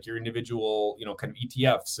shares, like your individual, kind of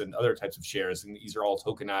ETFs and other types of shares. And these are all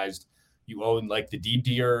tokenized. You own like the deed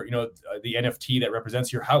to your, the NFT that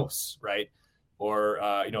represents your house, right? Or,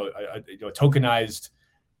 a tokenized,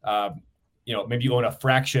 maybe you own a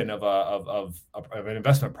fraction of an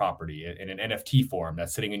investment property in an NFT form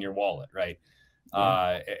that's sitting in your wallet, right?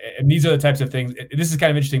 Yeah. And these are the types of things. This is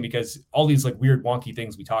kind of interesting because all these like weird wonky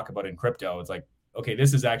things we talk about in crypto, it's like, okay,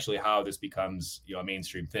 this is actually how this becomes, a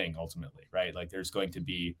mainstream thing ultimately, right? Like there's going to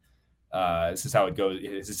be, this is how it goes.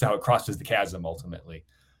 This is how it crosses the chasm ultimately.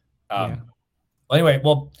 Anyway,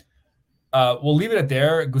 well, we'll leave it at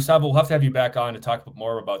there. Gustavo, we'll have to have you back on to talk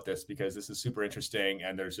more about this because this is super interesting.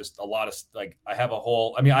 And there's just a lot of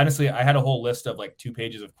honestly, I had a whole list of like 2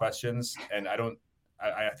 pages of questions and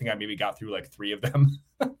I think I maybe got through like 3 of them.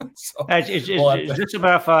 So it's just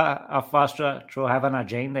about of us to have an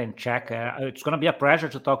agenda and check. It's going to be a pleasure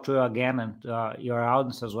to talk to you again and your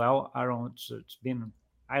audience as well. Aaron, it's been,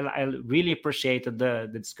 I really appreciated the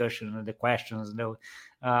discussion and the questions.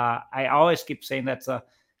 I always keep saying that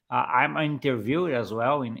I'm an interviewer as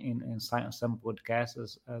well in some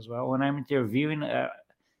podcasts as well. When I'm interviewing,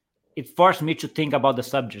 it forced me to think about the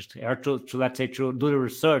subject or to let's say to do the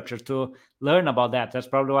research or to learn about that. That's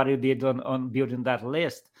probably what you did on building that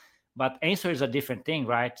list. But answer is a different thing,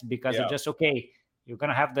 right? Because it's just, okay, you're going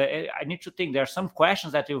to have I need to think. There are some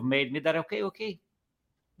questions that you've made me that, okay.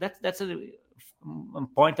 That's a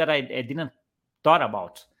point that I didn't thought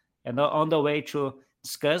about. And on the way to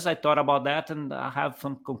discuss, I thought about that and I have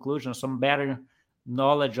some conclusions, some better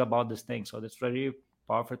knowledge about this thing. So that's really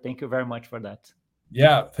powerful. Thank you very much for that.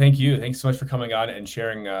 Yeah, thank you. Thanks so much for coming on and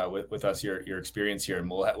sharing with us your experience here. And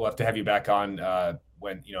we'll have to have you back on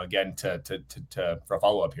when again to for a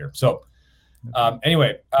follow up here. So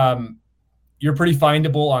anyway, you're pretty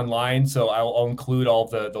findable online. So I'll include all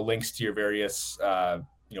the links to your various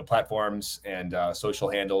platforms and social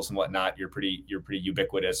handles and whatnot. You're pretty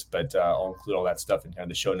ubiquitous, but I'll include all that stuff in kind of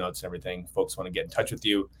the show notes and everything. Folks want to get in touch with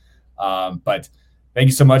you, but thank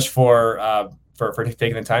you so much for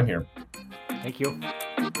taking the time here. Thank you.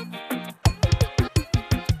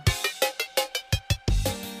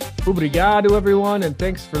 Obrigado, everyone, and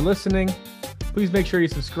thanks for listening. Please make sure you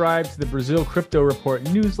subscribe to the Brazil Crypto Report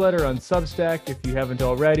newsletter on Substack if you haven't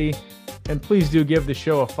already. And please do give the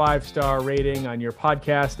show a 5-star rating on your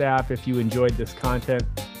podcast app if you enjoyed this content.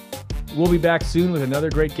 We'll be back soon with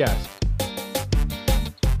another great guest.